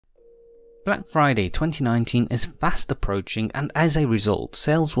Black Friday 2019 is fast approaching, and as a result,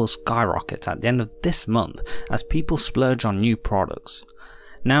 sales will skyrocket at the end of this month as people splurge on new products.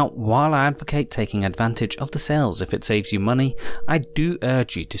 Now, while I advocate taking advantage of the sales if it saves you money, I do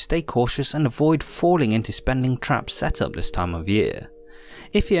urge you to stay cautious and avoid falling into spending traps set up this time of year.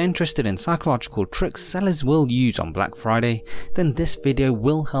 If you're interested in psychological tricks sellers will use on Black Friday, then this video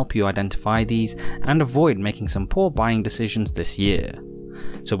will help you identify these and avoid making some poor buying decisions this year.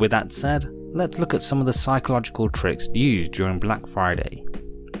 So with that said, let's look at some of the psychological tricks used during Black Friday.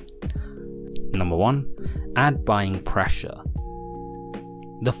 Number 1. Add buying pressure.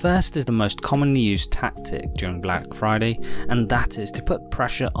 The first is the most commonly used tactic during Black Friday, and that is to put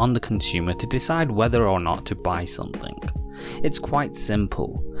pressure on the consumer to decide whether or not to buy something. It's quite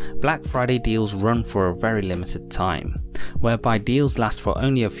simple. Black Friday deals run for a very limited time, whereby deals last for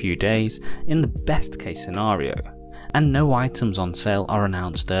only a few days in the best case scenario, and no items on sale are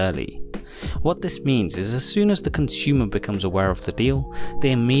announced early. What this means is as soon as the consumer becomes aware of the deal,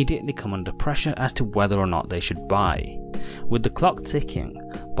 they immediately come under pressure as to whether or not they should buy. With the clock ticking,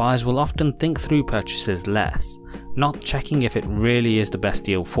 buyers will often think through purchases less, not checking if it really is the best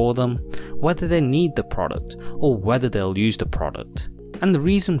deal for them, whether they need the product, or whether they'll use the product. And the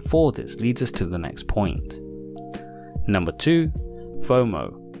reason for this leads us to the next point. Number 2.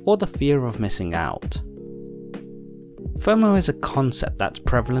 FOMO, or the fear of missing out. FOMO is a concept that's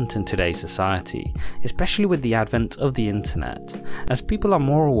prevalent in today's society, especially with the advent of the internet, as people are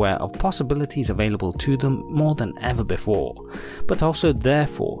more aware of possibilities available to them more than ever before, but also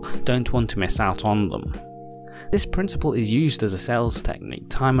therefore don't want to miss out on them. This principle is used as a sales technique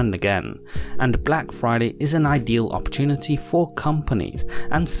time and again, and Black Friday is an ideal opportunity for companies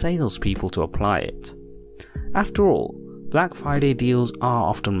and salespeople to apply it. After all, Black Friday deals are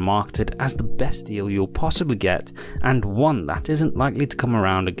often marketed as the best deal you'll possibly get, and one that isn't likely to come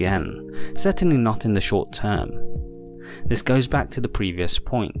around again, certainly not in the short term. This goes back to the previous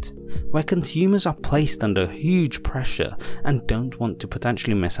point, where consumers are placed under huge pressure and don't want to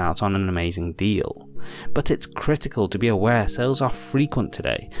potentially miss out on an amazing deal. But it's critical to be aware sales are frequent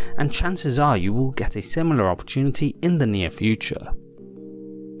today, and chances are you will get a similar opportunity in the near future.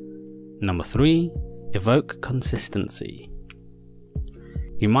 Number 3. Evoke consistency.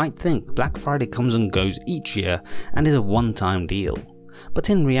 You might think Black Friday comes and goes each year and is a one-time deal, but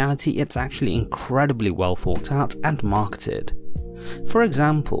in reality it's actually incredibly well thought out and marketed. For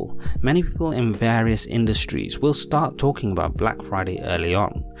example, many people in various industries will start talking about Black Friday early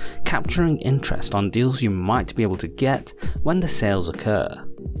on, capturing interest on deals you might be able to get when the sales occur.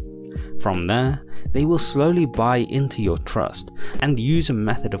 From there, they will slowly buy into your trust and use a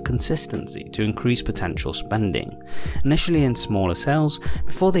method of consistency to increase potential spending, initially in smaller sales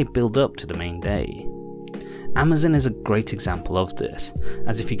before they build up to the main day. Amazon is a great example of this,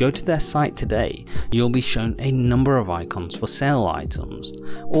 as if you go to their site today, you'll be shown a number of icons for sale items,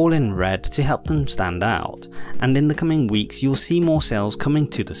 all in red to help them stand out, and in the coming weeks you'll see more sales coming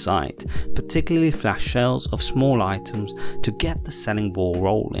to the site, particularly flash sales of small items to get the selling ball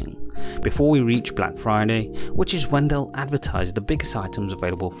rolling, before we reach Black Friday, which is when they'll advertise the biggest items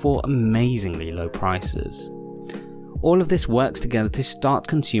available for amazingly low prices. All of this works together to start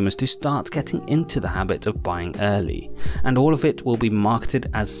consumers to start getting into the habit of buying early, and all of it will be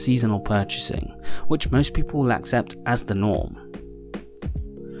marketed as seasonal purchasing, which most people will accept as the norm.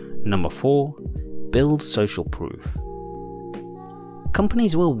 Number 4. Build social proof.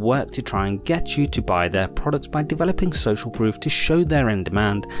 Companies will work to try and get you to buy their products by developing social proof to show they're in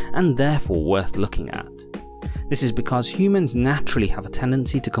demand and therefore worth looking at. This is because humans naturally have a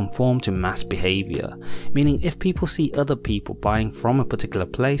tendency to conform to mass behaviour, meaning if people see other people buying from a particular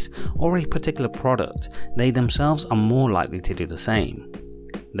place or a particular product, they themselves are more likely to do the same.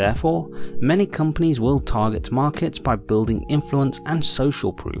 Therefore, many companies will target markets by building influence and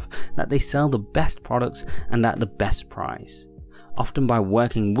social proof that they sell the best products and at the best price, often by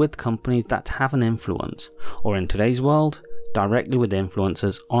working with companies that have an influence, or in today's world, directly with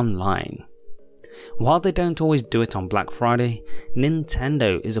influencers online. While they don't always do it on Black Friday,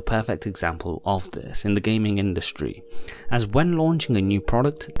 Nintendo is a perfect example of this in the gaming industry, as when launching a new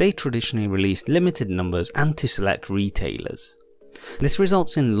product, they traditionally release limited numbers and to select retailers. This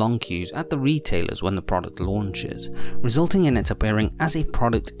results in long queues at the retailers when the product launches, resulting in it appearing as a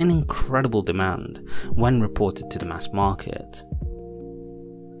product in incredible demand when reported to the mass market.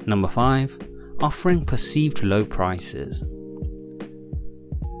 Number 5. Offering perceived low prices.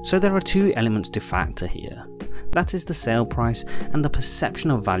 So there are two elements to factor here. That is the sale price and the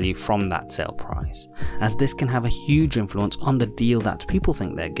perception of value from that sale price, as this can have a huge influence on the deal that people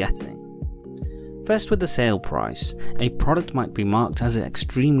think they're getting. First, with the sale price, a product might be marked as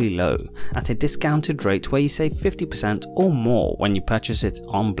extremely low at a discounted rate where you save 50% or more when you purchase it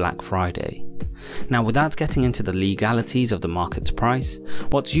on Black Friday. Now, without getting into the legalities of the market's price,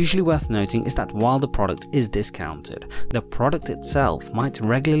 what's usually worth noting is that while the product is discounted, the product itself might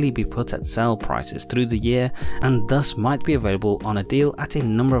regularly be put at sale prices through the year and thus might be available on a deal at a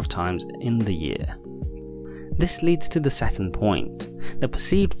number of times in the year. This leads to the second point, the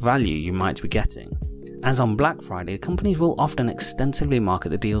perceived value you might be getting. As on Black Friday, companies will often extensively market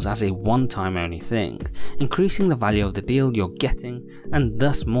the deals as a one-time only thing, increasing the value of the deal you're getting and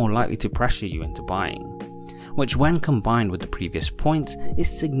thus more likely to pressure you into buying, which when combined with the previous points is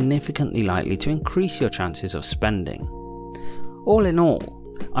significantly likely to increase your chances of spending. All in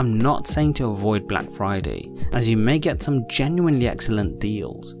all, I'm not saying to avoid Black Friday, as you may get some genuinely excellent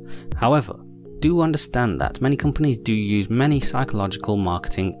deals. However, do understand that many companies do use many psychological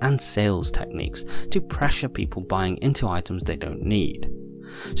marketing and sales techniques to pressure people buying into items they don't need.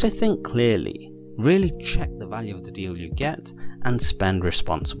 So think clearly, really check the value of the deal you get, and spend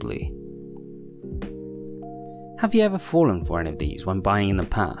responsibly. Have you ever fallen for any of these when buying in the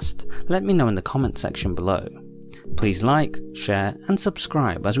past? Let me know in the comment section below. Please like, share and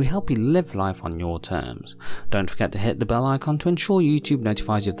subscribe as we help you live life on your terms. Don't forget to hit the bell icon to ensure YouTube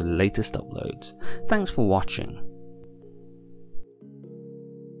notifies you of the latest uploads. Thanks for watching.